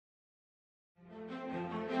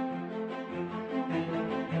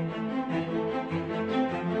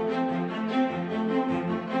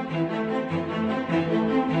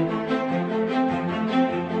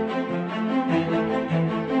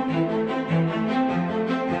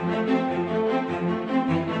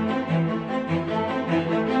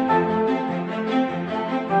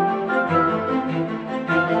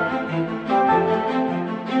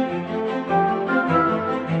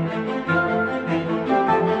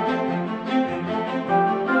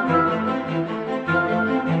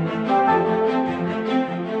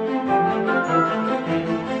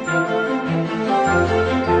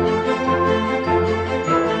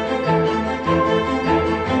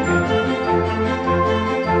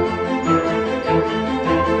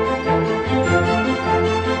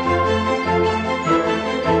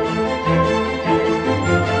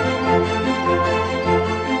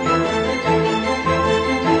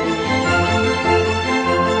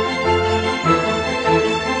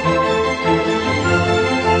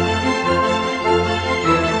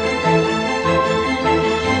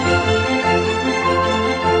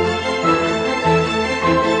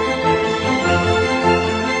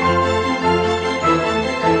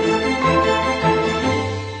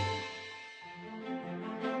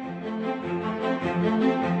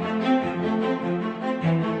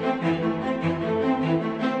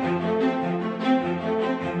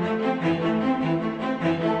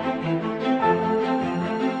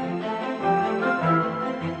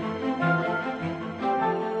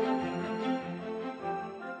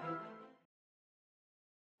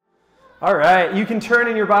All right, you can turn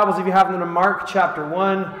in your Bibles if you have them to Mark chapter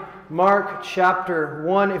 1. Mark chapter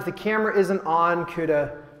 1. If the camera isn't on,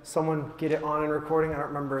 could someone get it on and recording? I don't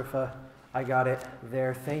remember if I got it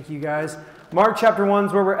there. Thank you, guys. Mark chapter 1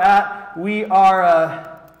 is where we're at. We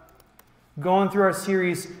are going through our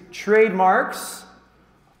series, Trademarks.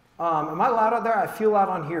 Am I loud out there? I feel loud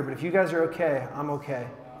on here, but if you guys are okay, I'm okay.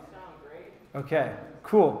 You sound great. Okay,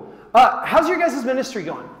 cool. How's your guys' ministry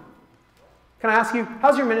going? Can I ask you,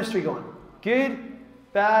 how's your ministry going? Good?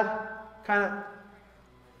 Bad? Kind of?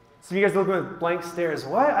 Some of you guys looking with blank stares.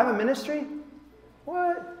 What? I have a ministry?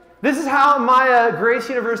 What? This is how my Grace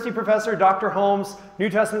University professor, Dr. Holmes, New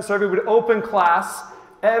Testament survey, would open class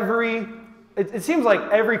it seems like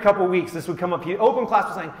every couple weeks this would come up. He'd open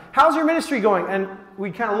class by saying, how's your ministry going? And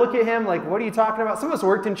we'd kind of look at him like, what are you talking about? Some of us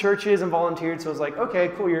worked in churches and volunteered, so it was like, okay,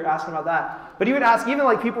 cool, you're asking about that. But he would ask even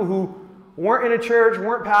like people who weren't in a church,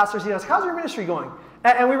 weren't pastors, he'd ask, how's your ministry going?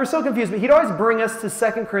 And we were so confused, but he'd always bring us to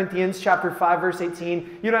 2 Corinthians chapter 5, verse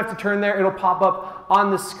 18. You don't have to turn there, it'll pop up on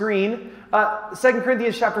the screen. 2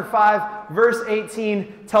 Corinthians chapter 5, verse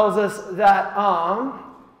 18 tells us that,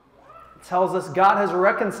 God has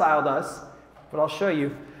reconciled us, but I'll show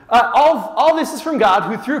you. All this is from God,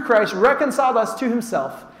 who through Christ reconciled us to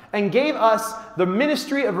himself and gave us the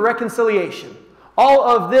ministry of reconciliation. All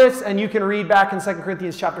of this, and you can read back in 2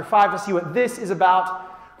 Corinthians chapter 5 to see what this is about.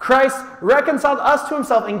 Christ reconciled us to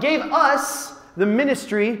himself and gave us the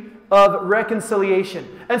ministry of reconciliation.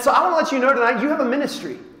 And so I want to let you know tonight, you have a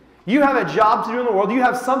ministry. You have a job to do in the world. You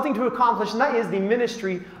have something to accomplish, and that is the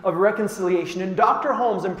ministry of reconciliation. And Dr.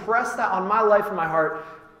 Holmes impressed that on my life and my heart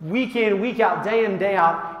week in, week out, day in, day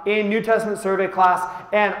out in New Testament survey class.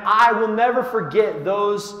 And I will never forget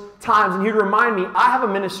those times. And he'd remind me, I have a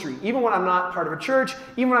ministry. Even when I'm not part of a church,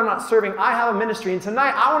 even when I'm not serving, I have a ministry. And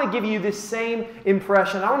tonight, I want to give you this same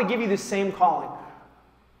impression. I want to give you this same calling.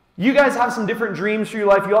 You guys have some different dreams for your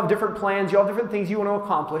life. You all have different plans. You all have different things you want to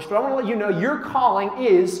accomplish. But I want to let you know your calling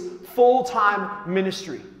is full-time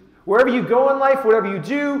ministry. Wherever you go in life, whatever you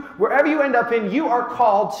do, wherever you end up in, you are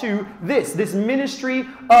called to this ministry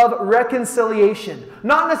of reconciliation.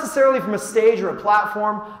 Not necessarily from a stage or a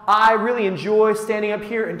platform. I really enjoy standing up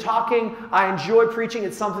here and talking. I enjoy preaching.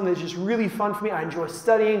 It's something that's just really fun for me. I enjoy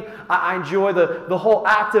studying. I enjoy the whole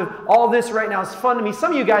act of all this right now is fun to me.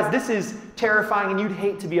 Some of you guys, this is terrifying and you'd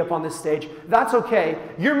hate to be up on this stage. That's okay.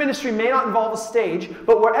 Your ministry may not involve a stage,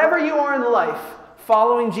 but wherever you are in life,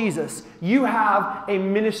 following Jesus, you have a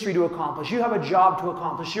ministry to accomplish. You have a job to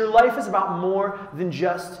accomplish. Your life is about more than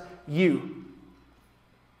just you.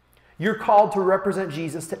 You're called to represent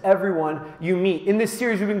Jesus to everyone you meet. In this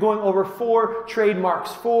series, we've been going over 4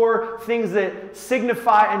 trademarks, 4 things that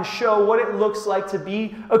signify and show what it looks like to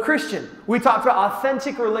be a Christian. We talked about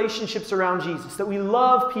authentic relationships around Jesus, that we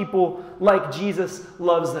love people like Jesus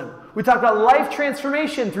loves them. We talked about life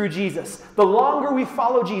transformation through Jesus. The longer we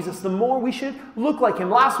follow Jesus, the more we should look like him.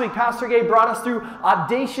 Last week, Pastor Gabe brought us through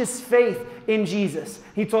audacious faith in Jesus.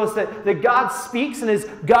 He told us that God speaks, and as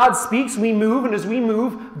God speaks, we move, and as we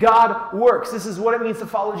move, God works. This is what it means to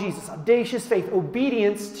follow Jesus. Audacious faith,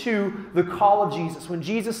 obedience to the call of Jesus. When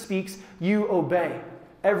Jesus speaks, you obey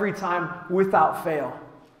every time without fail.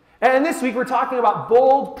 And this week, we're talking about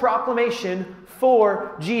bold proclamation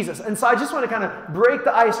for Jesus. And so I just want to kind of break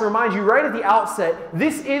the ice and remind you right at the outset,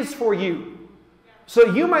 this is for you.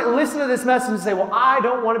 So you might listen to this message and say, well, I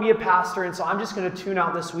don't want to be a pastor, and so I'm just going to tune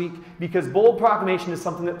out this week because bold proclamation is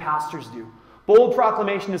something that pastors do. Bold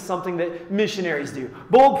proclamation is something that missionaries do.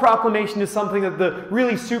 Bold proclamation is something that the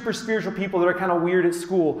really super spiritual people that are kind of weird at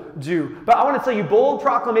school do. But I want to tell you, bold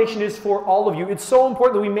proclamation is for all of you. It's so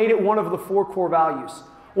important that we made it one of the 4 core values.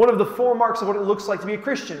 One of the 4 marks of what it looks like to be a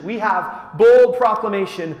Christian. We have bold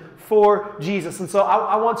proclamation for Jesus. And so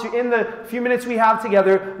I want to, in the few minutes we have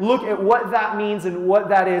together, look at what that means and what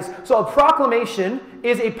that is. So a proclamation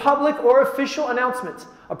is a public or official announcement.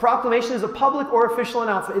 A proclamation is a public or official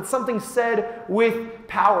announcement. It's something said with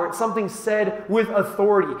power. It's something said with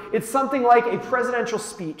authority. It's something like a presidential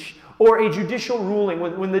speech or a judicial ruling.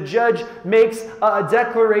 When the judge makes a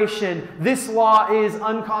declaration, this law is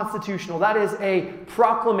unconstitutional. That is a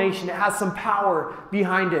proclamation. It has some power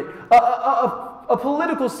behind it. A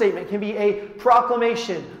political statement can be a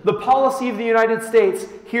proclamation. The policy of the United States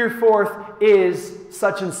hereforth is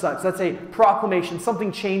such and such. That's a proclamation.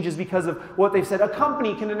 Something changes because of what they've said. A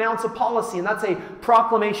company can announce a policy, and that's a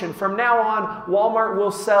proclamation. From now on, Walmart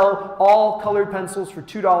will sell all colored pencils for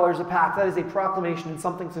 $2 a pack. That is a proclamation, and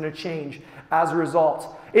something's going to change as a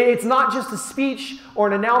result. It's not just a speech or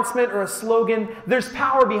an announcement or a slogan. There's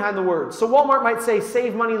power behind the words. So Walmart might say,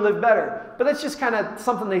 save money, live better. But that's just kind of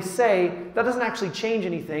something they say. That doesn't actually change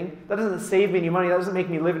anything. That doesn't save me any money. That doesn't make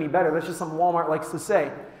me live any better. That's just something Walmart likes to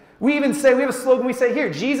say. We even say, we have a slogan, we say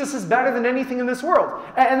here, Jesus is better than anything in this world.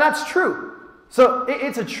 And that's true. So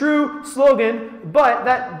it's a true slogan, but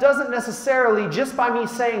that doesn't necessarily, just by me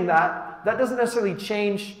saying that doesn't necessarily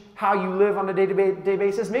change how you live on a day-to-day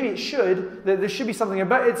basis. Maybe it should. There should be something,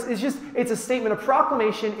 but it's a statement. A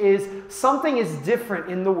proclamation is something is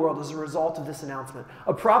different in the world as a result of this announcement.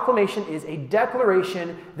 A proclamation is a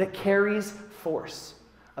declaration that carries force.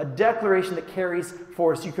 A declaration that carries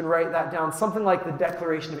force. You can write that down. Something like the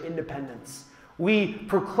Declaration of Independence. We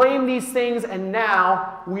proclaim these things, and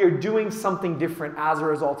now we are doing something different as a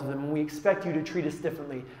result of them, and we expect you to treat us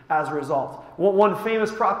differently as a result. One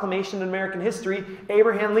famous proclamation in American history,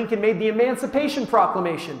 Abraham Lincoln made the Emancipation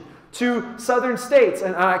Proclamation to southern states,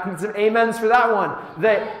 and I can some amens for that one,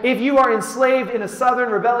 that if you are enslaved in a southern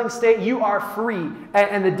rebelling state, you are free.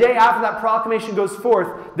 And the day after that proclamation goes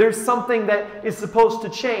forth, there's something that is supposed to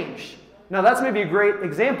change. Now, that's maybe a great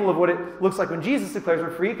example of what it looks like when Jesus declares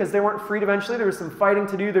we're free, because they weren't freed eventually. There was some fighting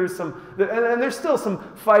to do. And there's still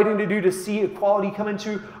some fighting to do to see equality come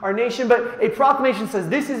into our nation. But a proclamation says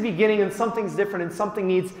this is beginning and something's different and something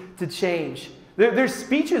needs to change. There's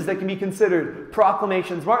speeches that can be considered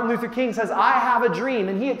proclamations. Martin Luther King says, I have a dream.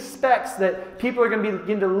 And he expects that people are going to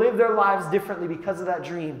begin to live their lives differently because of that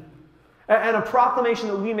dream. And a proclamation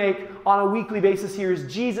that we make on a weekly basis here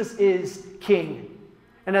is Jesus is King.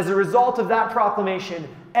 And as a result of that proclamation,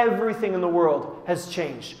 everything in the world has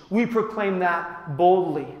changed. We proclaim that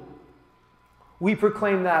boldly. We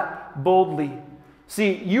proclaim that boldly.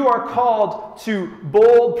 See, you are called to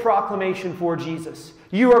bold proclamation for Jesus.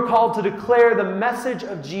 You are called to declare the message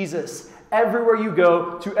of Jesus everywhere you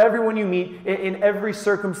go, to everyone you meet, in every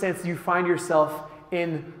circumstance you find yourself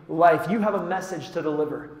in life. You have a message to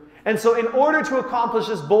deliver. And so in order to accomplish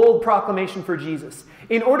this bold proclamation for Jesus,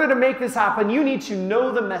 in order to make this happen, you need to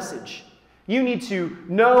know the message. You need to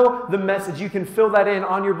know the message. You can fill that in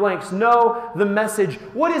on your blanks. Know the message.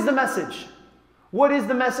 What is the message? What is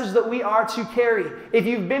the message that we are to carry? If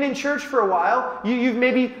you've been in church for a while, you've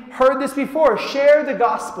maybe heard this before. Share the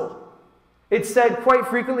gospel. It's said quite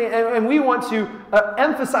frequently, and we want to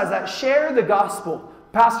emphasize that. Share the gospel.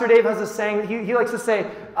 Pastor Dave has a saying, he likes to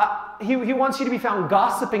say, he wants you to be found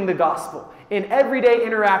gossiping the gospel. In everyday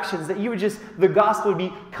interactions, that you would the gospel would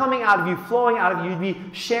be coming out of you, flowing out of you. You'd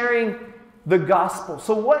be sharing the gospel.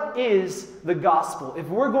 So what is the gospel? If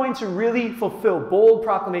we're going to really fulfill bold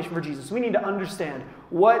proclamation for Jesus, we need to understand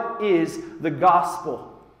what is the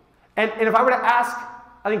gospel. And if I were to ask,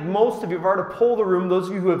 I think most of you, if I were to poll the room, those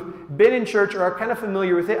of you who have been in church or are kind of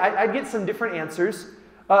familiar with it, I'd get some different answers.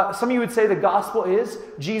 Some of you would say the gospel is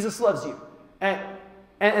Jesus loves you. And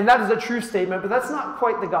that is a true statement, but that's not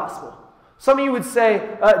quite the gospel. Some of you would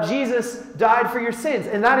say Jesus died for your sins,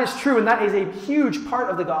 and that is true, and that is a huge part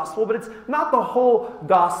of the gospel, but it's not the whole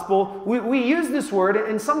gospel. We use this word,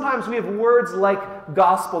 and sometimes we have words like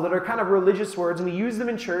gospel that are kind of religious words, and we use them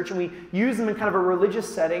in church, and we use them in kind of a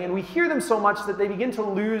religious setting, and we hear them so much that they begin to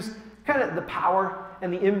lose kind of the power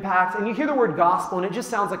and the impact. And you hear the word gospel, and it just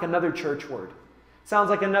sounds like another church word.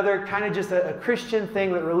 Sounds like another kind of just a Christian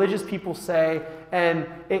thing that religious people say, and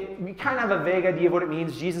we kind of have a vague idea of what it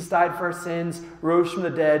means. Jesus died for our sins, rose from the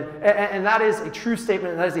dead, and that is a true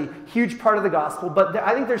statement, and that is a huge part of the gospel, but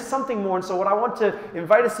I think there's something more, and so what I want to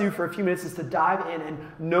invite us to do for a few minutes is to dive in and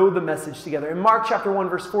know the message together. In Mark chapter 1,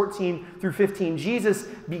 verse 14 through 15, Jesus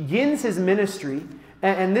begins his ministry,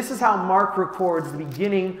 and this is how Mark records the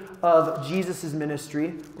beginning of Jesus'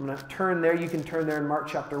 ministry. I'm going to turn there. You can turn there in Mark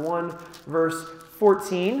chapter 1, verse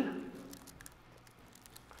 14.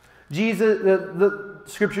 The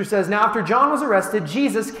scripture says, Now after John was arrested,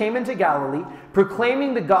 Jesus came into Galilee,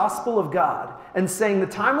 proclaiming the gospel of God, and saying the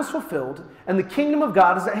time was fulfilled, and the kingdom of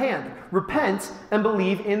God is at hand. Repent and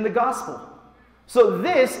believe in the gospel. So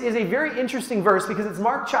this is a very interesting verse because it's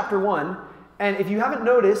Mark chapter 1, and if you haven't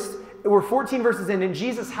noticed, we're 14 verses in, and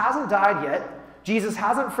Jesus hasn't died yet. Jesus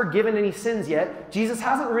hasn't forgiven any sins yet. Jesus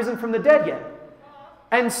hasn't risen from the dead yet.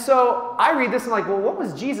 And so I read this and I'm like, well, what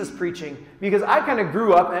was Jesus preaching? Because I kind of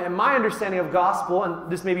grew up, and my understanding of gospel,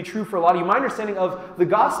 and this may be true for a lot of you, my understanding of the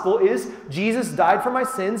gospel is Jesus died for my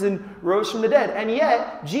sins and rose from the dead. And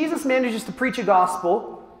yet, Jesus manages to preach a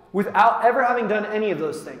gospel without ever having done any of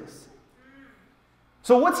those things.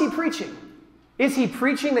 So what's he preaching? Is he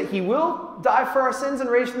preaching that he will die for our sins and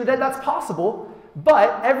raise from the dead? That's possible.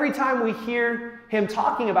 But every time we hear him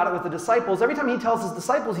talking about it with the disciples, every time he tells his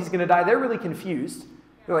disciples he's going to die, they're really confused.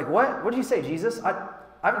 They're like, what? What did you say, Jesus? I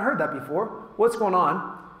haven't heard that before. What's going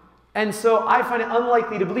on? And so I find it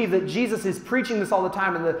unlikely to believe that Jesus is preaching this all the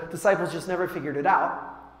time and the disciples just never figured it out.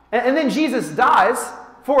 And then Jesus dies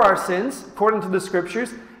for our sins, according to the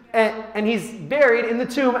scriptures, and he's buried in the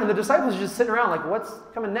tomb, and the disciples are just sitting around like, what's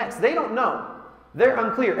coming next? They don't know. They're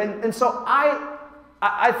unclear. And so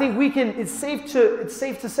I think it's safe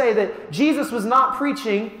to say that Jesus was not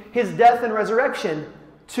preaching his death and resurrection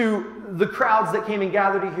to the crowds that came and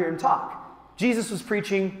gathered to hear him talk. Jesus was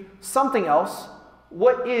preaching something else.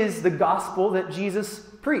 What is the gospel that Jesus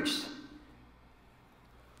preached?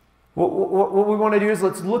 What we want to do is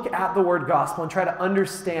let's look at the word gospel and try to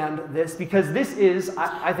understand this, because this is,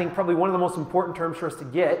 I think, probably one of the most important terms for us to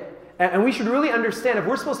get. And we should really understand, if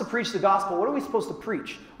we're supposed to preach the gospel, what are we supposed to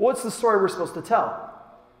preach? What's the story we're supposed to tell?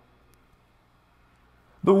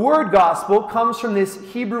 The word gospel comes from this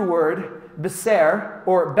Hebrew word, beser,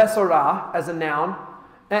 or besorah as a noun.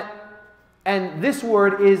 And this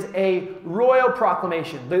word is a royal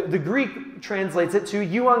proclamation. The Greek translates it to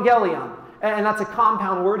euangelion. And that's a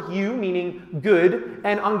compound word, eu meaning good,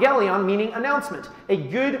 and angelion meaning announcement. A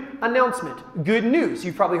good announcement, good news.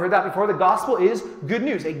 You've probably heard that before. The gospel is good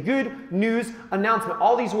news, a good news announcement.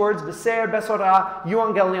 All these words, beser, besorah,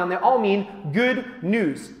 euangelion, they all mean good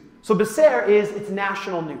news. So beser it's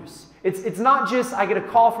national news. It's not just I get a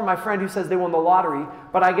call from my friend who says they won the lottery,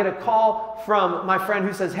 but I get a call from my friend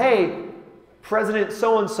who says, hey, President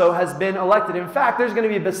so-and-so has been elected. In fact, there's going to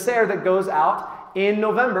be a beser that goes out in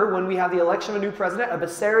November, when we have the election of a new president. A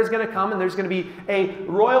beser is going to come, and there's going to be a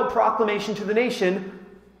royal proclamation to the nation.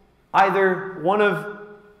 Either one of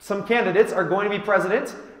some candidates are going to be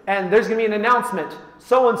president, and there's going to be an announcement.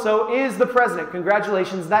 So-and-so is the president.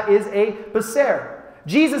 Congratulations, that is a beser.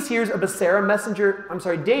 Jesus hears a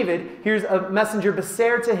beser, David hears a messenger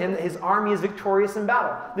beser to him that his army is victorious in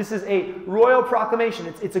battle. This is a royal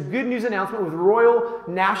proclamation. It's a good news announcement with royal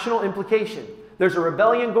national implication. There's a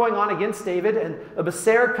rebellion going on against David, and a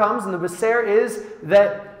beser comes, and the beser is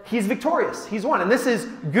that he's victorious. He's won. And this is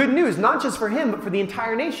good news, not just for him, but for the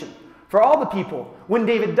entire nation, for all the people. When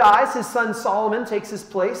David dies, his son Solomon takes his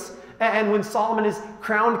place. And when Solomon is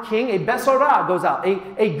crowned king, a besorah goes out.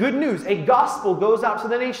 A good news, a gospel goes out to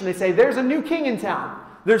the nation. They say, there's a new king in town.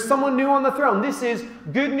 There's someone new on the throne. This is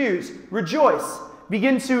good news. Rejoice.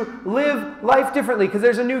 Begin to live life differently because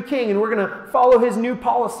there's a new king and we're going to follow his new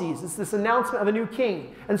policies. It's this announcement of a new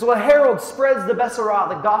king. And so a herald spreads the besorah,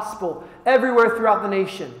 the gospel, everywhere throughout the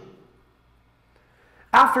nation.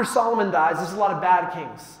 After Solomon dies, there's a lot of bad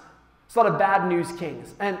kings. There's a lot of bad news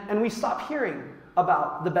kings. And we stop hearing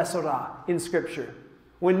about the besorah in Scripture.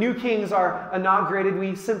 When new kings are inaugurated,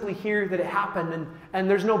 we simply hear that it happened, and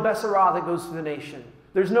there's no besorah that goes to the nation.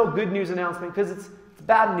 There's no good news announcement because it's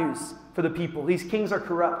bad news for the people. These kings are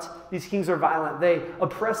corrupt. These kings are violent. They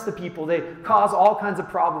oppress the people. They cause all kinds of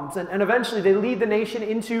problems. And eventually they lead the nation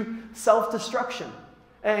into self-destruction.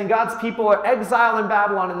 And God's people are exiled in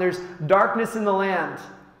Babylon, and there's darkness in the land.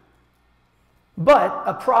 But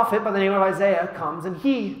a prophet by the name of Isaiah comes, and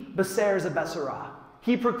he besers a besorah.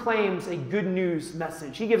 He proclaims a good news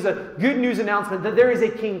message. He gives a good news announcement that there is a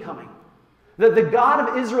king coming. That the God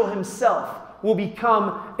of Israel himself will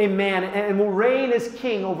become a man and will reign as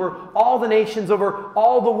king over all the nations, over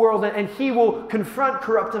all the world, and he will confront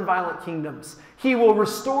corrupt and violent kingdoms. He will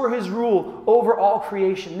restore his rule over all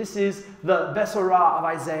creation. This is the besorah of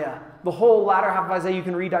Isaiah. The whole latter half of Isaiah, you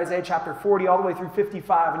can read Isaiah chapter 40 all the way through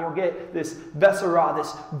 55, and you'll get this besorah,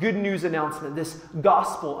 this good news announcement, this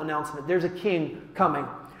gospel announcement. There's a king coming.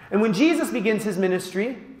 And when Jesus begins his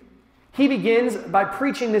ministry, he begins by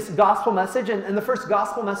preaching this gospel message, and the first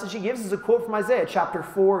gospel message he gives is a quote from Isaiah chapter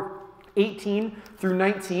 4, 18 through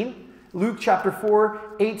 19. Luke chapter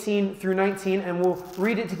 4, 18 through 19, and we'll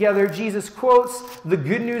read it together. Jesus quotes the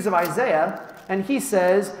good news of Isaiah, and he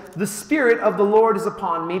says, "The Spirit of the Lord is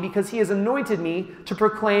upon me, because he has anointed me to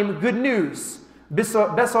proclaim good news."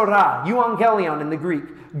 Besorah, euangelion in the Greek.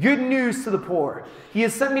 Good news to the poor. He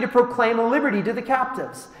has sent me to proclaim liberty to the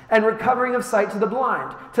captives and recovering of sight to the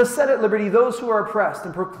blind, to set at liberty those who are oppressed,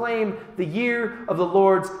 and proclaim the year of the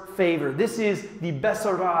Lord's favor. This is the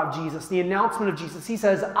besorah of Jesus, the announcement of Jesus. He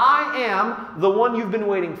says, I am the one you've been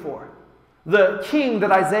waiting for. The king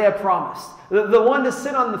that Isaiah promised. The one to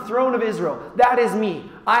sit on the throne of Israel. That is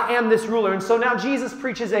me. I am this ruler. And so now Jesus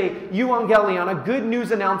preaches a euangelion, a good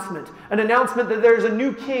news announcement. An announcement that there's a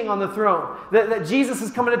new king on the throne. That Jesus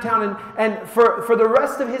is coming to town. And for the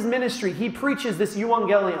rest of his ministry, he preaches this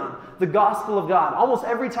euangelion, the gospel of God. Almost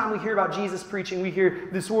every time we hear about Jesus preaching, we hear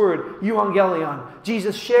this word, euangelion.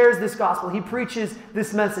 Jesus shares this gospel. He preaches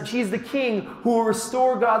this message. He's the king who will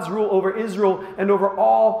restore God's rule over Israel and over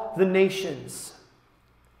all the nations.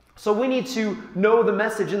 So we need to know the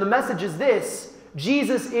message. And the message is this.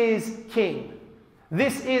 Jesus is King.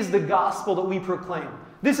 This is the gospel that we proclaim.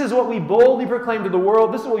 This is what we boldly proclaim to the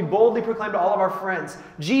world. This is what we boldly proclaim to all of our friends.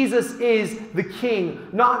 Jesus is the King,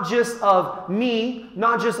 not just of me,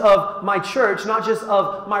 not just of my church, not just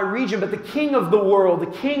of my region, but the King of the world,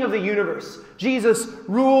 the King of the universe. Jesus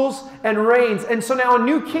rules and reigns. And so now a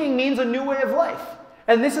new king means a new way of life.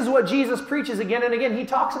 And this is what Jesus preaches again and again. He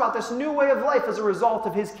talks about this new way of life as a result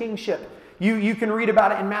of his kingship. You can read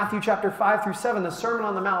about it in Matthew chapter 5 through 7. The Sermon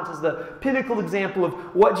on the Mount is the pinnacle example of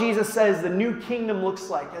what Jesus says the new kingdom looks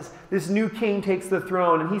like as this new king takes the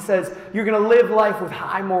throne. And he says, you're going to live life with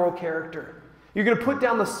high moral character. You're going to put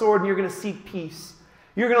down the sword and you're going to seek peace.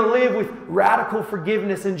 You're going to live with radical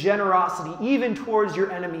forgiveness and generosity, even towards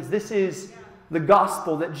your enemies. This is the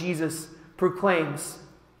gospel that Jesus proclaims.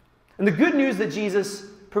 And the good news that Jesus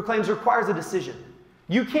proclaims requires a decision.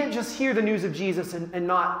 You can't just hear the news of Jesus and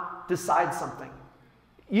not decide something.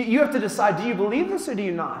 You have to decide, do you believe this or do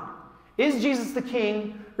you not? Is Jesus the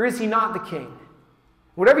king or is he not the king?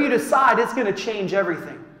 Whatever you decide, it's going to change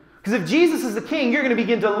everything. Because if Jesus is the king, you're going to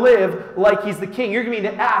begin to live like he's the king. You're going to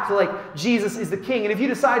begin to act like Jesus is the king. And if you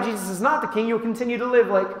decide Jesus is not the king, you'll continue to live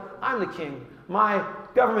like I'm the king. My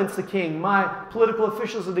government's the king. My political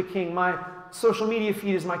officials are the king. My social media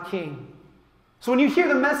feed is my king. So when you hear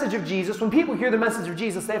the message of Jesus, when people hear the message of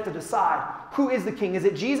Jesus, they have to decide, who is the king? Is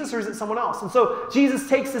it Jesus or is it someone else? And so Jesus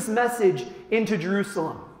takes this message into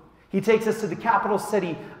Jerusalem. He takes us to the capital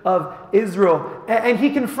city of Israel, and he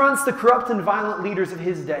confronts the corrupt and violent leaders of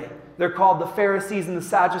his day. They're called the Pharisees and the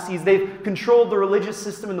Sadducees. They've controlled the religious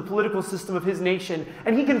system and the political system of his nation.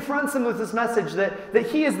 And he confronts them with this message that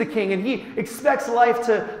he is the king, and he expects life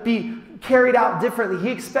to be carried out differently. He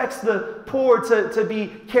expects the poor to be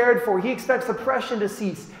cared for. He expects oppression to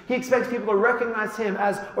cease. He expects people to recognize him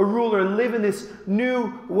as a ruler and live in this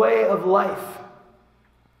new way of life.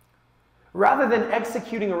 Rather than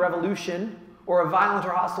executing a revolution or a violent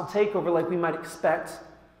or hostile takeover like we might expect,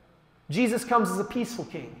 Jesus comes as a peaceful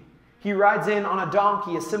king. He rides in on a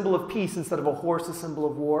donkey, a symbol of peace, instead of a horse, a symbol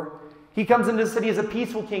of war. He comes into the city as a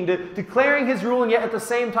peaceful king, declaring his rule, and yet at the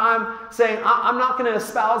same time saying, I'm not going to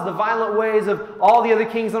espouse the violent ways of all the other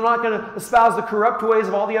kings. I'm not going to espouse the corrupt ways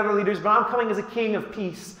of all the other leaders, but I'm coming as a king of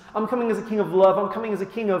peace. I'm coming as a king of love. I'm coming as a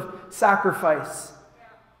king of sacrifice.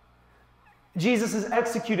 Jesus is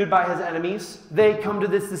executed by his enemies. They come to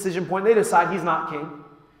this decision point. They decide he's not king.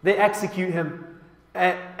 They execute him.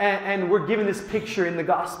 And we're given this picture in the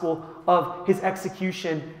gospel of his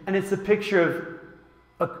execution, and it's a picture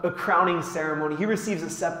of a crowning ceremony. He receives a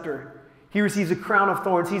scepter. He receives a crown of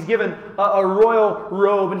thorns. He's given a royal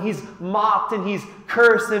robe, and he's mocked and he's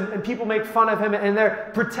cursed, and people make fun of him, and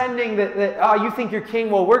they're pretending that oh, you think you're king?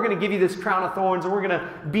 Well, we're going to give you this crown of thorns, and we're going to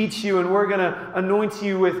beat you, and we're going to anoint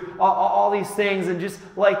you with all these things, and just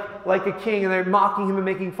like a king, and they're mocking him and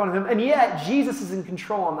making fun of him. And yet, Jesus is in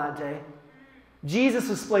control on that day. Jesus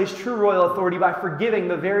displays true royal authority by forgiving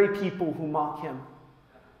the very people who mock him.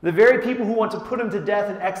 The very people who want to put him to death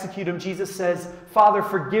and execute him, Jesus says, Father,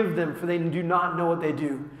 forgive them, for they do not know what they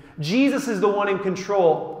do. Jesus is the one in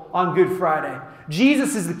control on Good Friday.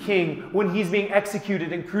 Jesus is the king when he's being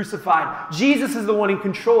executed and crucified. Jesus is the one in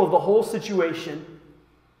control of the whole situation.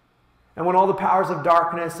 And when all the powers of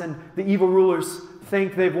darkness and the evil rulers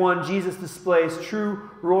think they've won, Jesus displays true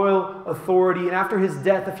royal authority. And after his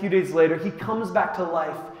death a few days later, he comes back to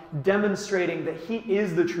life, demonstrating that he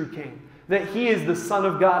is the true king. That he is the Son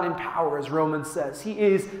of God in power, as Romans says. He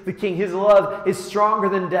is the king. His love is stronger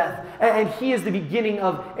than death. And he is the beginning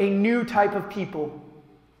of a new type of people.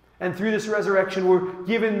 And through this resurrection, we're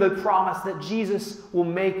given the promise that Jesus will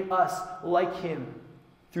make us like him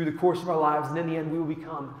through the course of our lives. And in the end, we will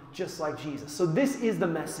become just like Jesus. So this is the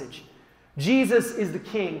message. Jesus is the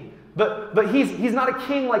king. But he's not a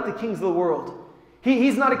king like the kings of the world.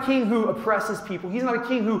 He's not a king who oppresses people. He's not a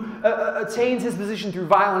king who attains his position through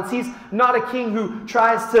violence. He's not a king who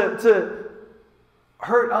tries to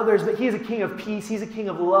hurt others, but he is a king of peace. He's a king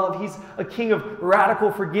of love. He's a king of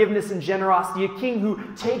radical forgiveness and generosity, a king who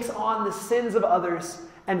takes on the sins of others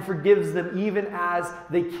and forgives them even as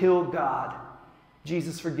they kill God.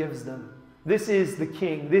 Jesus forgives them. This is the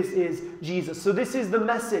king. This is Jesus. So this is the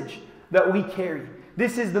message that we carry.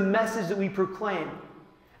 This is the message that we proclaim.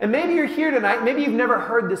 And maybe you're here tonight, maybe you've never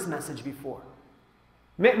heard this message before.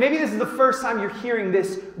 Maybe this is the first time you're hearing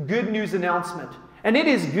this good news announcement. And it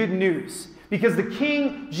is good news, because the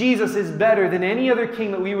King Jesus is better than any other king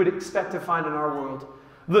that we would expect to find in our world.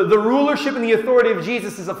 The rulership and the authority of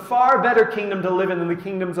Jesus is a far better kingdom to live in than the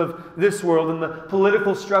kingdoms of this world and the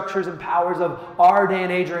political structures and powers of our day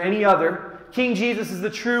and age or any other. King Jesus is the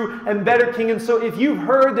true and better king. And so if you've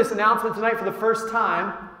heard this announcement tonight for the first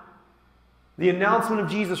time, The announcement of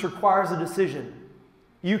Jesus requires a decision.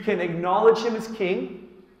 You can acknowledge him as king,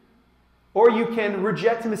 or you can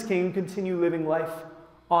reject him as king and continue living life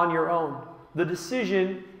on your own. The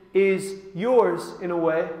decision is yours in a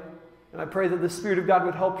way. And I pray that the Spirit of God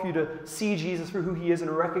would help you to see Jesus for who he is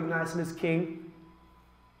and recognize him as king.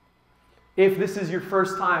 If this is your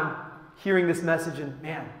first time hearing this message and,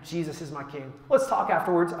 man, Jesus is my king, let's talk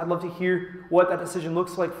afterwards. I'd love to hear what that decision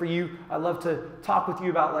looks like for you. I'd love to talk with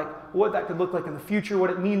you about what that could look like in the future, what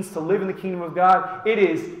it means to live in the kingdom of God. It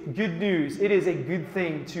is good news. It is a good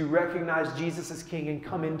thing to recognize Jesus as king and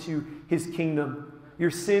come into his kingdom.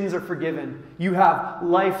 Your sins are forgiven. You have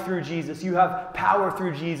life through Jesus. You have power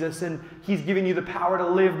through Jesus, and he's given you the power to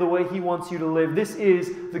live the way he wants you to live. This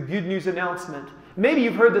is the good news announcement. Maybe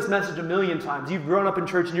you've heard this message a million times. You've grown up in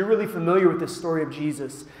church and you're really familiar with this story of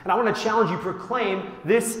Jesus. And I want to challenge you, proclaim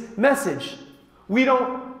this message. We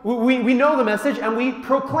know the message and we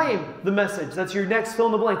proclaim the message. That's your next fill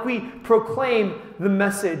in the blank. We proclaim the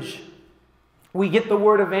message. We get the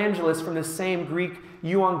word evangelist from the same Greek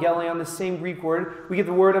euangelion, the same Greek word. We get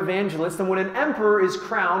the word evangelist. And when an emperor is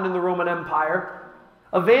crowned in the Roman Empire,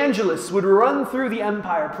 evangelists would run through the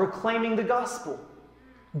empire proclaiming the gospel.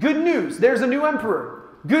 Good news, there's a new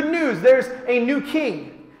emperor. Good news, there's a new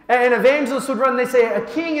king. And evangelists would run, they say, a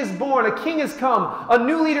king is born, a king has come, a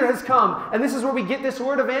new leader has come. And this is where we get this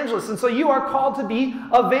word evangelist. And so you are called to be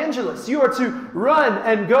evangelists. You are to run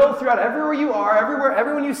and go throughout everywhere you are,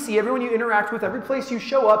 everyone you see, everyone you interact with, every place you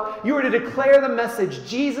show up. You are to declare the message,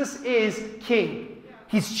 Jesus is king.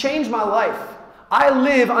 He's changed my life. I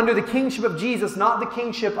live under the kingship of Jesus, not the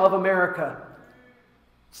kingship of America.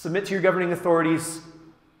 Submit to your governing authorities.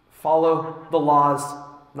 Follow the laws.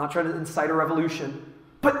 I'm not trying to incite a revolution.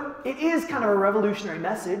 But it is kind of a revolutionary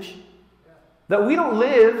message that we don't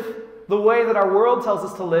live the way that our world tells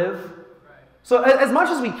us to live. So as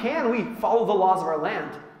much as we can, we follow the laws of our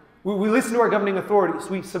land. We listen to our governing authorities.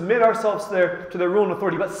 We submit ourselves to their rule and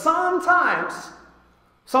authority. But sometimes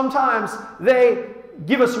they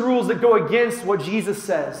give us rules that go against what Jesus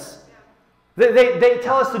says. They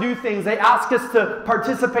tell us to do things. They ask us to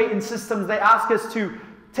participate in systems. They ask us to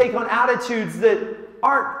take on attitudes that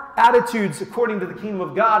aren't attitudes according to the kingdom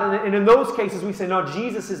of God. And in those cases, we say, no,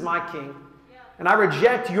 Jesus is my king. Yeah. And I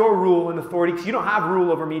reject your rule and authority because you don't have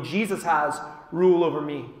rule over me. Jesus has rule over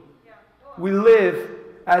me. Yeah. We live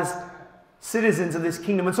as citizens of this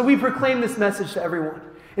kingdom. And so we proclaim this message to everyone.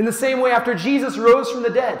 In the same way, after Jesus rose from the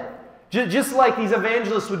dead, just like these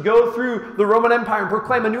evangelists would go through the Roman Empire and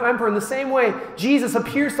proclaim a new emperor, in the same way, Jesus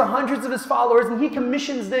appears to hundreds of his followers and he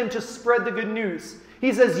commissions them to spread the good news.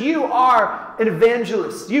 He says, you are an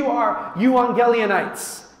evangelist. You are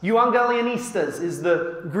euangelionites. Euangelionistas is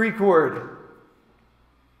the Greek word.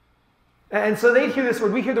 And so they'd hear this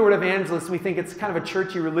word. We hear the word evangelist and we think it's kind of a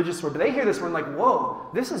churchy religious word. But they hear this word and like, whoa,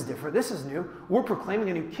 this is different. This is new. We're proclaiming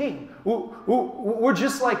a new king. We're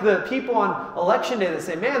just like the people on election day that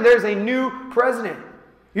say, man, there's a new president.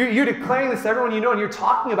 You're declaring this to everyone you know, and you're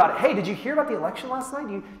talking about it. Hey, did you hear about the election last night?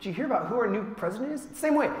 Did you hear about who our new president is?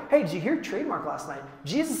 Same way. Hey, did you hear trademark last night?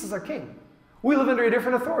 Jesus is our king. We live under a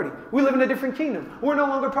different authority. We live in a different kingdom. We're no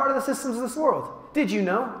longer part of the systems of this world. Did you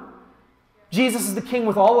know? Jesus is the king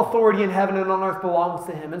with all authority in heaven and on earth belongs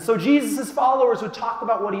to him. And so Jesus' followers would talk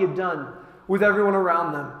about what he had done with everyone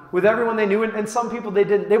around them, with everyone they knew, and some people they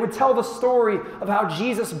didn't. They would tell the story of how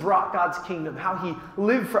Jesus brought God's kingdom, how he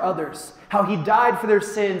lived for others, how he died for their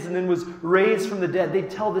sins and then was raised from the dead. They'd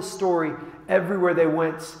tell this story everywhere they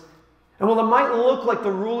went. And while it might look like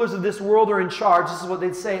the rulers of this world are in charge, this is what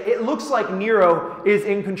they'd say, it looks like Nero is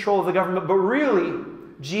in control of the government, but really,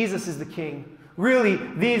 Jesus is the king. Really,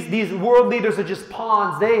 these world leaders are just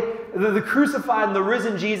pawns. The crucified and the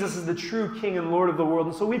risen Jesus is the true king and Lord of the world.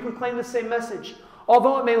 And so we proclaim the same message.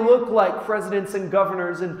 Although it may look like presidents and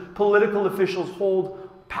governors and political officials hold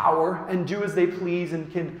power and do as they please and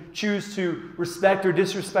can choose to respect or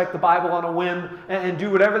disrespect the Bible on a whim and do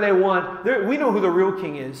whatever they want, we know who the real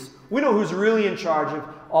king is. We know who's really in charge of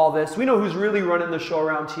all this. We know who's really running the show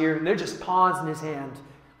around here, and they're just pawns in his hand.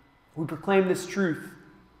 We proclaim this truth.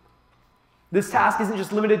 This task isn't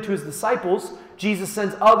just limited to his disciples. Jesus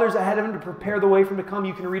sends others ahead of him to prepare the way for him to come.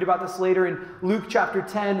 You can read about this later in Luke chapter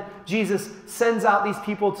 10. Jesus sends out these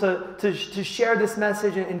people to share this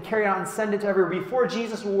message and carry it out and send it to everywhere. Before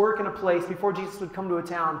Jesus would work in a place, before Jesus would come to a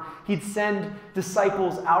town, he'd send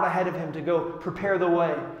disciples out ahead of him to go prepare the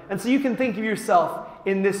way. And so you can think of yourself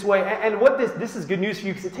in this way. And what this is good news for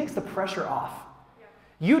you because it takes the pressure off.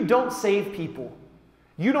 You don't save people.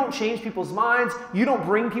 You don't change people's minds. You don't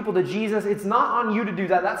bring people to Jesus. It's not on you to do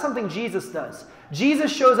that. That's something Jesus does.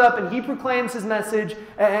 Jesus shows up and he proclaims his message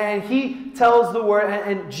and he tells the word,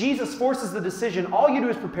 and Jesus forces the decision. All you do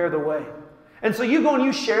is prepare the way. And so you go and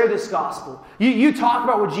you share this gospel. You talk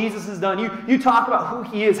about what Jesus has done. You talk about who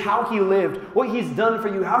he is, how he lived, what he's done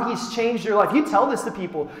for you, how he's changed your life. You tell this to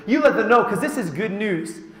people. You let them know, because this is good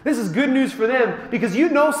news. This is good news for them, because you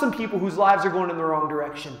know some people whose lives are going in the wrong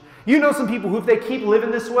direction. You know some people who, if they keep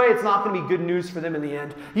living this way, it's not going to be good news for them in the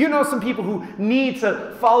end. You know some people who need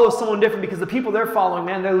to follow someone different because the people they're following,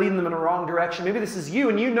 man, they're leading them in a wrong direction. Maybe this is you,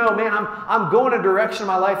 and you know, man, I'm going a direction in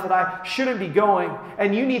my life that I shouldn't be going,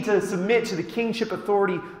 and you need to submit to the kingship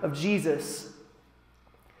authority of Jesus.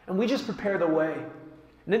 And we just prepare the way.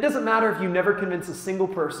 And it doesn't matter if you never convince a single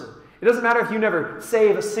person. It doesn't matter if you never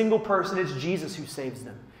save a single person. It's Jesus who saves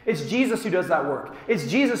them. It's Jesus who does that work. It's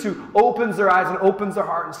Jesus who opens their eyes and opens their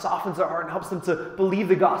heart and softens their heart and helps them to believe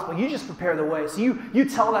the gospel. You just prepare the way. So you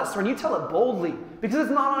tell that story and you tell it boldly, because it's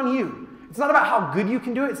not on you. It's not about how good you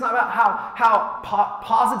can do it. It's not about how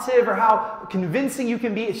positive or how convincing you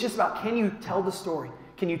can be. It's just about, can you tell the story?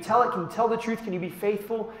 Can you tell it? Can you tell the truth? Can you be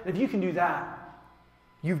faithful? And if you can do that,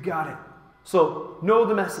 you've got it. So know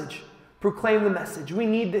the message. Proclaim the message. We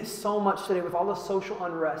need this so much today with all the social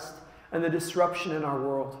unrest and the disruption in our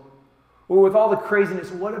world. Or with all the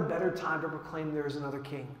craziness, what a better time to proclaim there is another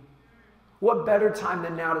king. What better time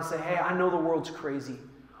than now to say, hey, I know the world's crazy.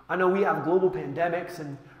 I know we have global pandemics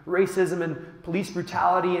and racism and police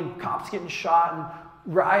brutality and cops getting shot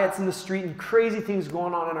and riots in the street and crazy things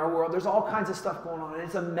going on in our world. There's all kinds of stuff going on and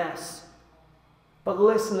it's a mess. But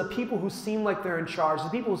listen, the people who seem like they're in charge, the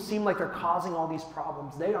people who seem like they're causing all these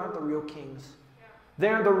problems, they aren't the real kings. They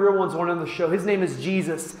aren't the real ones running the show. His name is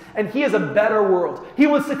Jesus, and he has a better world. He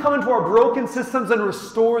wants to come into our broken systems and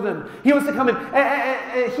restore them. He wants to come in,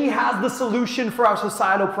 and he has the solution for our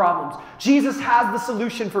societal problems. Jesus has the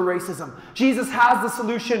solution for racism. Jesus has the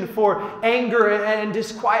solution for anger and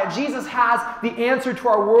disquiet. Jesus has the answer to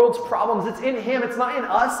our world's problems. It's in him. It's not in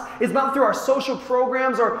us. It's not through our social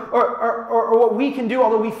programs or what we can do,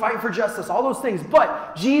 although we fight for justice, all those things.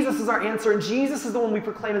 But Jesus is our answer, and Jesus is the one we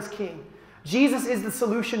proclaim as king. Jesus is the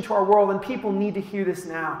solution to our world, and people need to hear this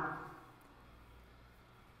now.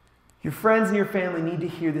 Your friends and your family need to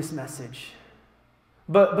hear this message.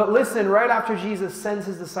 But listen, right after Jesus sends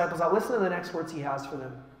his disciples out, listen to the next words he has for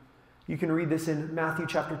them. You can read this in Matthew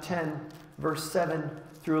chapter 10, verse 7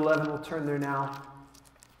 through 11. We'll turn there now.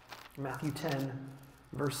 Matthew 10,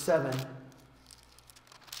 verse 7.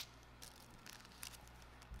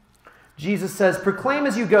 Jesus says, "Proclaim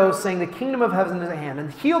as you go, saying the kingdom of heaven is at hand,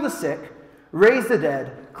 and heal the sick, raise the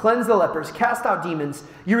dead, cleanse the lepers, cast out demons.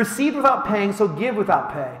 You receive without paying, so give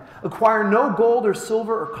without pay. Acquire no gold or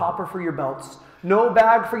silver or copper for your belts, no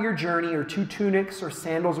bag for your journey, or 2 tunics or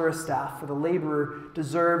sandals or a staff, for the laborer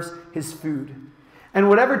deserves his food. And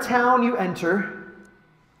whatever town you enter,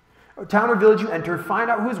 or town or village you enter, find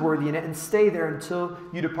out who is worthy in it and stay there until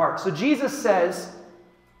you depart." So Jesus says,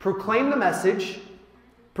 proclaim the message,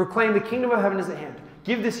 proclaim the kingdom of heaven is at hand.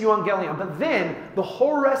 Give this evangelion. But then the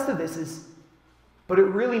whole rest of this is, but it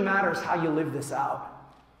really matters how you live this out.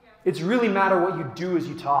 It's really matter what you do as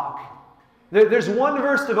you talk. There's one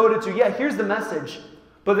verse devoted to, here's the message.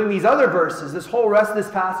 But then these other verses, this whole rest of this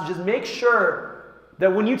passage, is make sure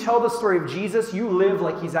that when you tell the story of Jesus, you live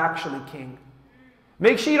like he's actually king.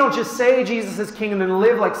 Make sure you don't just say Jesus is king and then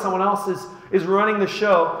live like someone else is running the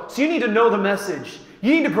show. So you need to know the message.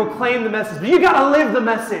 You need to proclaim the message. But you got to live the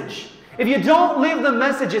message. If you don't live the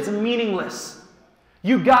message, it's meaningless.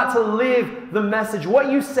 You got to live the message. What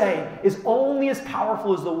you say is only as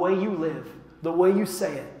powerful as the way you live, the way you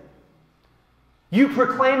say it. You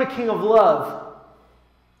proclaim a king of love,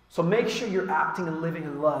 so make sure you're acting and living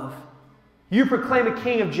in love. You proclaim a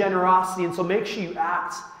king of generosity, and so make sure you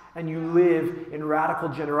act and you live in radical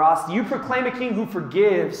generosity. You proclaim a king who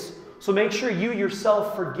forgives, so make sure you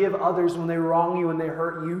yourself forgive others when they wrong you and they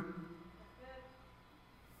hurt you.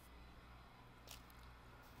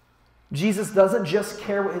 Jesus doesn't just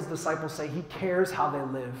care what his disciples say. He cares how they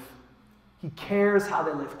live. He cares how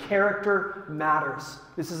they live. Character matters.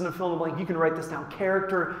 This isn't a fill in the blank. You can write this down.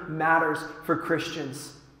 Character matters for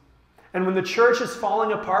Christians. And when the church is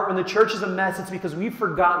falling apart, when the church is a mess, it's because we've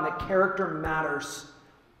forgotten that character matters.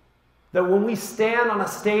 That when we stand on a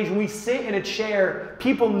stage, when we sit in a chair,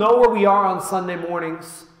 people know where we are on Sunday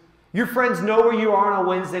mornings. Your friends know where you are on a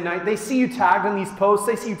Wednesday night. They see you tagged on these posts.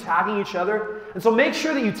 They see you tagging each other. And so make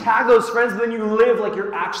sure that you tag those friends, but then you live like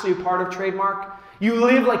you're actually a part of Trademark. You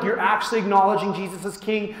live like you're actually acknowledging Jesus as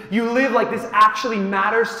King. You live like this actually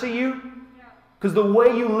matters to you. Because the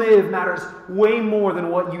way you live matters way more than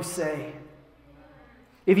what you say.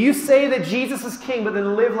 If you say that Jesus is king, but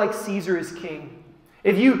then live like Caesar is king.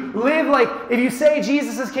 If you say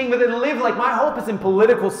Jesus is king, but then live like my hope is in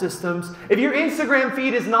political systems. If your Instagram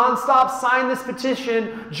feed is nonstop, sign this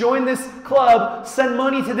petition, join this club, send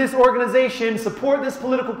money to this organization, support this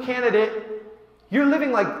political candidate, you're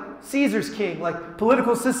living like Caesar's king, like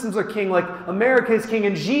political systems are king, like America is king,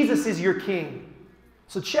 and Jesus is your king.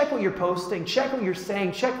 So check what you're posting, check what you're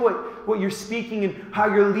saying, check what you're speaking and how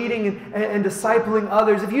you're leading and discipling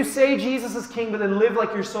others. If you say Jesus is king, but then live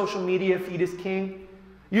like your social media feed is king,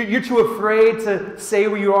 you're too afraid to say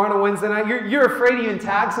where you are on a Wednesday night. You're afraid to even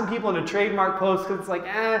tag some people in a trademark post because it's like,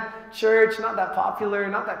 church, not that popular,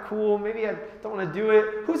 not that cool. Maybe I don't want to do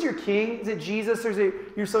it. Who's your king? Is it Jesus or is it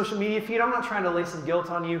your social media feed? I'm not trying to lay some guilt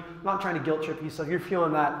on you. I'm not trying to guilt trip you. So if you're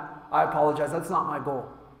feeling that, I apologize. That's not my goal.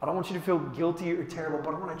 I don't want you to feel guilty or terrible,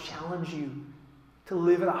 but I want to challenge you to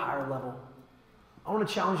live at a higher level. I want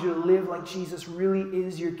to challenge you to live like Jesus really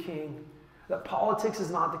is your king. That politics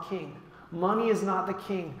is not the king. Money is not the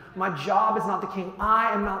king. My job is not the king.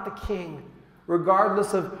 I am not the king.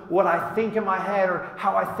 Regardless of what I think in my head or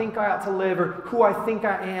how I think I ought to live or who I think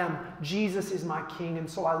I am, Jesus is my king, and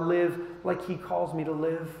so I live like he calls me to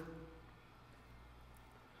live.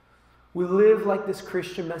 We live like this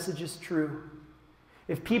Christian message is true.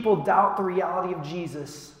 If people doubt the reality of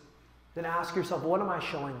Jesus, then ask yourself, what am I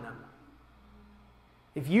showing them?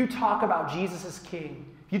 If you talk about Jesus as king,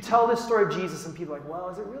 if you tell this story of Jesus and people are like, well,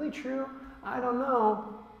 is it really true? I don't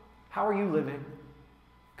know. How are you living?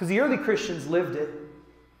 Because the early Christians lived it.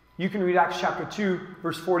 You can read Acts chapter 2,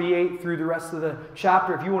 verse 48 through the rest of the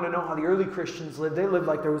chapter. If you want to know how the early Christians lived, they lived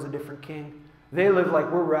like there was a different king. They lived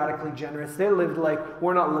like we're radically generous. They lived like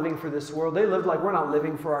we're not living for this world. They lived like we're not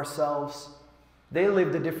living for ourselves. They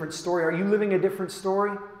lived a different story. Are you living a different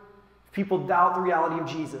story? If people doubt the reality of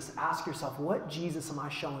Jesus, ask yourself, what Jesus am I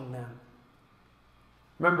showing them?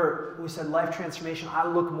 Remember, we said life transformation. I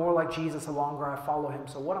look more like Jesus the longer I follow him.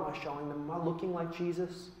 So what am I showing them? Am I looking like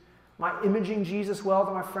Jesus? Am I imaging Jesus well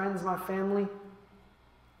to my friends, my family?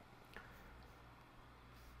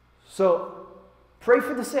 So pray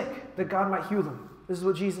for the sick that God might heal them. This is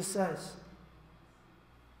what Jesus says.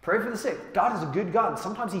 Pray for the sick. God is a good God, and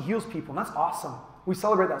sometimes he heals people, and that's awesome. We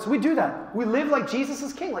celebrate that. So we do that. We live like Jesus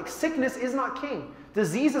is king. Like sickness is not king.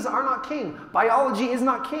 Diseases are not king. Biology is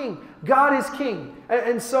not king. God is king.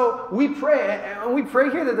 And so we pray. And we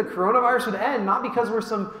pray here that the coronavirus would end, not because we're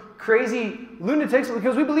some crazy lunatics, but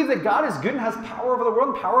because we believe that God is good and has power over the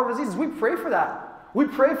world and power over diseases. We pray for that. We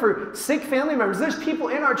pray for sick family members. There's people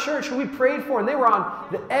in our church who we prayed for, and they were on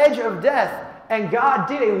the edge of death. And God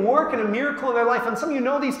did a work and a miracle in their life. And some of you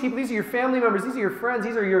know these people. These are your family members. These are your friends.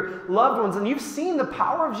 These are your loved ones. And you've seen the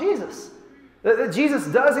power of Jesus. That Jesus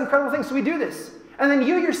does incredible things. So we do this. And then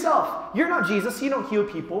you yourself, you're not Jesus. So you don't heal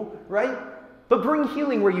people, right? But bring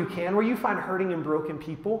healing where you can, where you find hurting and broken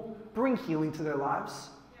people. Bring healing to their lives.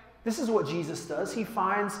 This is what Jesus does. He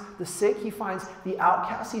finds the sick. He finds the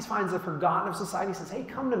outcasts. He finds the forgotten of society. He says, hey,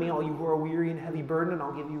 come to me, all you who are weary and heavy burdened, and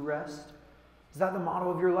I'll give you rest. Is that the motto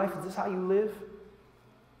of your life? Is this how you live?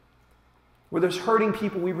 Where there's hurting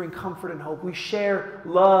people, we bring comfort and hope. We share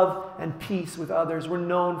love and peace with others. We're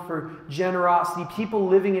known for generosity. People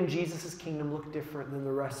living in Jesus' kingdom look different than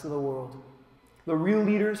the rest of the world. The real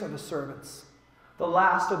leaders are the servants. The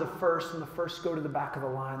last are the first, and the first go to the back of the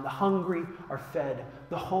line. The hungry are fed.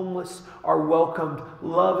 The homeless are welcomed.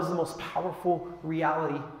 Love is the most powerful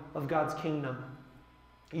reality of God's kingdom.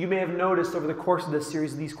 You may have noticed over the course of this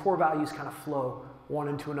series, these core values kind of flow one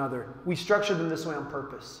into another. We structured them this way on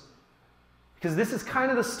purpose. Because this is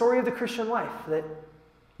kind of the story of the Christian life. That,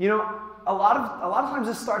 you know, a lot of times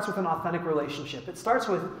this starts with an authentic relationship. It starts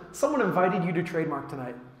with someone invited you to Trademark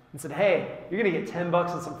tonight and said, hey, you're going to get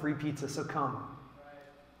 $10 and some free pizza, so come.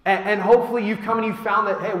 And hopefully you've come and you've found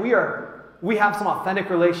that, hey, we have some authentic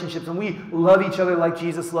relationships and we love each other like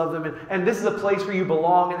Jesus loved them. And this is a place where you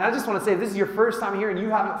belong. And I just want to say, if this is your first time here and you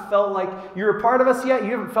haven't felt like you're a part of us yet, you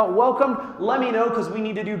haven't felt welcomed, let me know, because we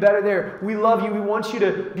need to do better there. We love you. We want you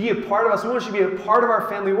to be a part of us. We want you to be a part of our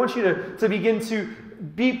family. We want you to begin to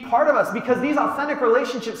be part of us, because these authentic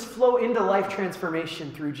relationships flow into life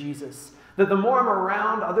transformation through Jesus. That the more I'm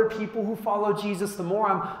around other people who follow Jesus, the more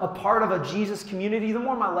I'm a part of a Jesus community, the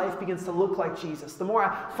more my life begins to look like Jesus. The more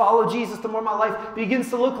I follow Jesus, the more my life begins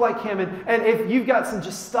to look like him. And if you've got some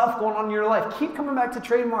just stuff going on in your life, keep coming back to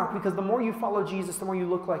Trademark, because the more you follow Jesus, the more you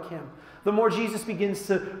look like him. The more Jesus begins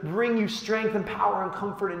to bring you strength and power and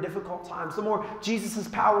comfort in difficult times. The more Jesus'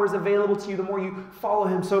 power is available to you, the more you follow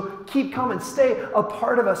him. So keep coming. Stay a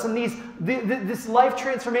part of us. And this life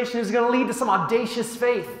transformation is going to lead to some audacious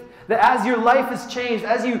faith. That as your life is changed,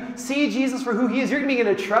 as you see Jesus for who he is, you're going to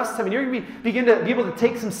begin to trust him, and you're going to begin to be able to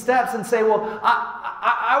take some steps and say, well,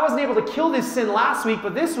 I wasn't able to kill this sin last week,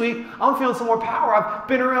 but this week I'm feeling some more power. I've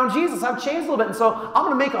been around Jesus. I've changed a little bit, and so I'm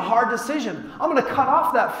going to make a hard decision. I'm going to cut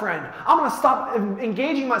off that friend. I'm going to stop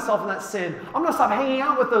engaging myself in that sin. I'm going to stop hanging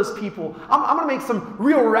out with those people. I'm going to make some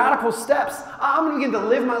real radical steps. I'm going to begin to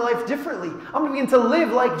live my life differently. I'm going to begin to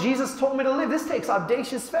live like Jesus told me to live. This takes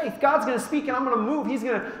audacious faith. God's going to speak, and I'm going to move. He's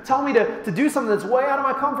going to tell me to do something that's way out of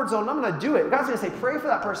my comfort zone, and I'm going to do it. God's going to say, pray for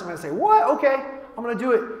that person. I'm going to say, what? Okay, I'm going to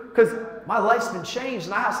do it because my life's been changed,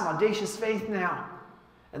 and I have some audacious faith now.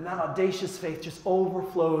 And that audacious faith just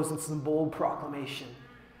overflows into some bold proclamation.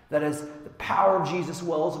 That as the power of Jesus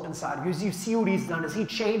wells up inside of you, as you see what he's done, as he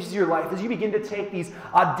changes your life, as you begin to take these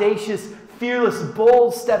audacious, fearless,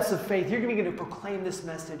 bold steps of faith, you're going to begin to proclaim this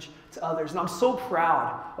message to others. And I'm so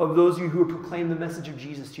proud of those of you who have proclaimed the message of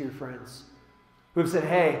Jesus to your friends, who have said,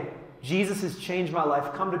 hey, Jesus has changed my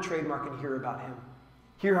life. Come to Trademark and hear about him.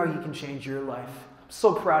 Hear how he can change your life. I'm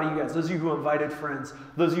so proud of you guys. Those of you who invited friends.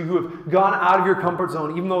 Those of you who have gone out of your comfort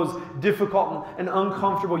zone, even though it's difficult and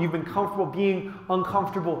uncomfortable. You've been comfortable being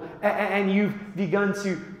uncomfortable. And you've begun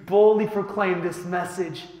to boldly proclaim this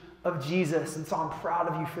message of Jesus. And so I'm proud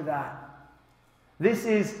of you for that. This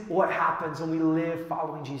is what happens when we live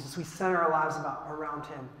following Jesus. We center our lives around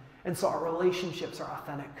him. And so our relationships are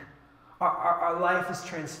authentic. Our life is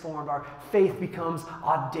transformed. Our faith becomes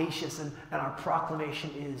audacious, and our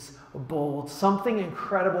proclamation is bold. Something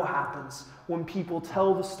incredible happens when people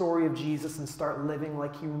tell the story of Jesus and start living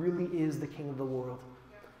like he really is the King of the world.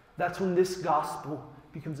 That's when this gospel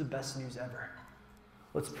becomes the best news ever.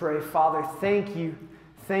 Let's pray. Father, thank you.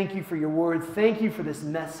 Thank you for your word. Thank you for this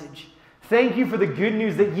message. Thank you for the good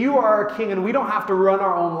news that you are our King, and we don't have to run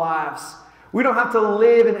our own lives. We don't have to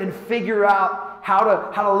live and figure out how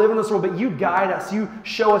to live in this world, but you guide us. You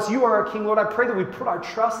show us. You are our King. Lord, I pray that we put our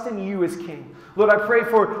trust in you as King. Lord, I pray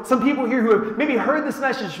for some people here who have maybe heard this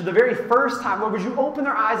message for the very first time. Lord, would you open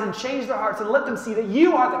their eyes and change their hearts and let them see that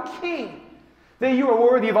you are the King, that you are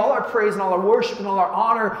worthy of all our praise and all our worship and all our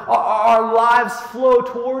honor. Our lives flow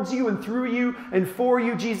towards you and through you and for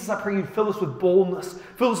you. Jesus, I pray you'd fill us with boldness,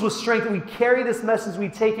 fill us with strength, that we carry this message, we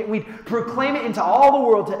take it, we proclaim it into all the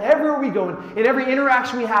world, to everywhere we go, and in every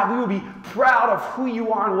interaction we have, we will be proud of who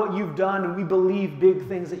you are and what you've done, and we believe big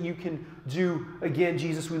things that you can do. Again,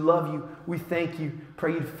 Jesus, we love you. We thank you.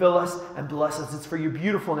 Pray you'd fill us and bless us. It's for your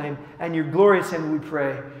beautiful name and your glorious name we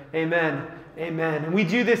pray. Amen. Amen. And we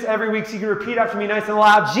do this every week, so you can repeat after me nice and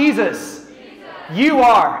loud. Jesus, you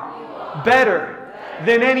are better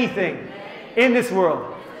than anything in this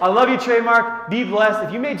world. I love you, Trademark. Be blessed.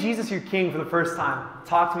 If you made Jesus your King for the first time,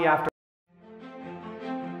 talk to me after.